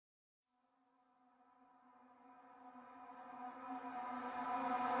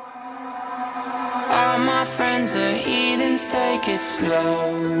friends are heathens, take it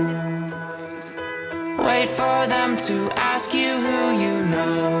slow. Wait for them to ask you who you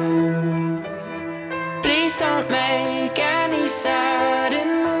know. Please don't make any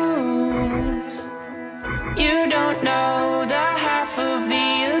sudden moves. You don't know the half of the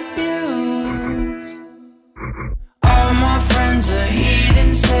abuse. All my friends are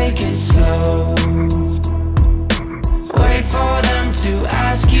heathens, take it slow. Wait for them to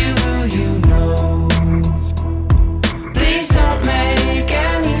ask you who you know. Please don't make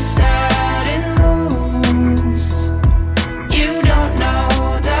any sudden moves. You don't know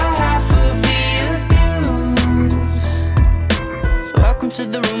the half of the abuse. Welcome to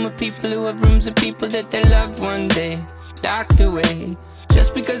the room of people who have rooms of people that they loved one day docked away.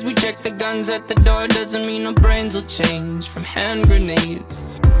 Just because we check the guns at the door doesn't mean our brains will change from hand grenades.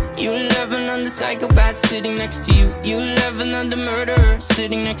 You loving on the psychopath sitting next to you. You loving on the murderer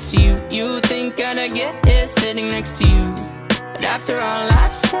sitting next to you. You think I'd get here sitting next to you. But after all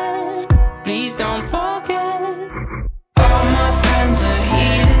I've said, please don't forget. All my friends are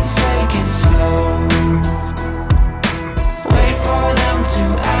heathens, take it slow. Wait for them to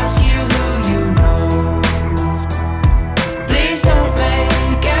ask you who you know. Please don't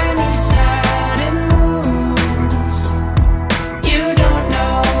make any sudden moves. You don't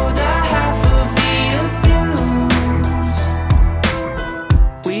know the half of the abuse.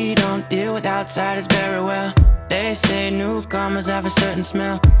 We don't deal with outsiders very well. They say newcomers have a certain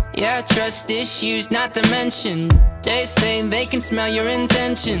smell. Yeah, trust issues not to mention. They say they can smell your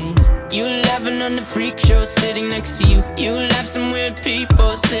intentions. You laughing on the freak show sitting next to you. You laugh some weird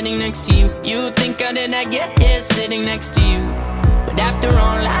people sitting next to you. You think I did not get here sitting next to you. But after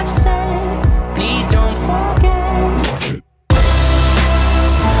all I've said, please don't forget.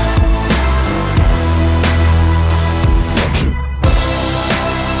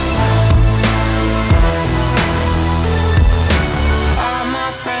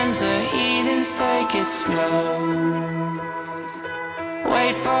 Take it slow.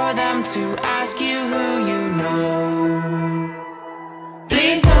 Wait for them to ask you who you know.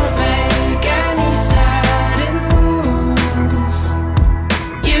 Please don't make any sudden moves.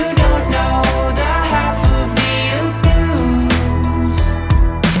 You don't know the half of the abuse.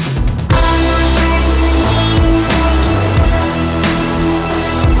 All my friends are heathens, take it slow. Wait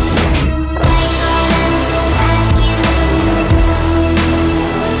for them to ask you who you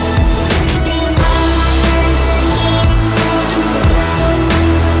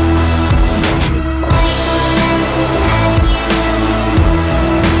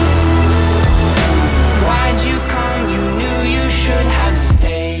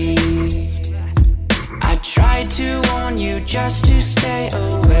know. Just to stay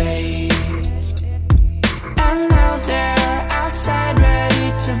away, and now they're outside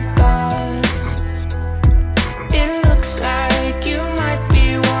ready to buzz. It looks like you might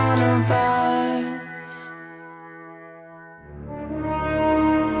be one of us.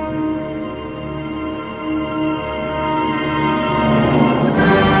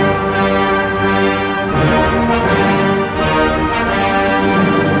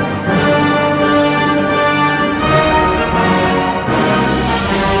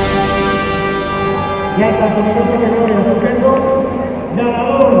 Y hasta su momento de gloria, estupendo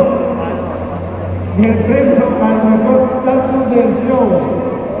ganador del premio al mejor tattoo del show.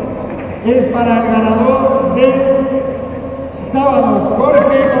 Es para el ganador del sábado,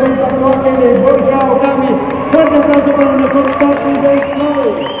 Jorge, con un tatuaje de Borja Ogami. Fuerte aplauso para el mejor tattoo del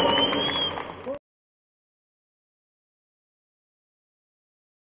show.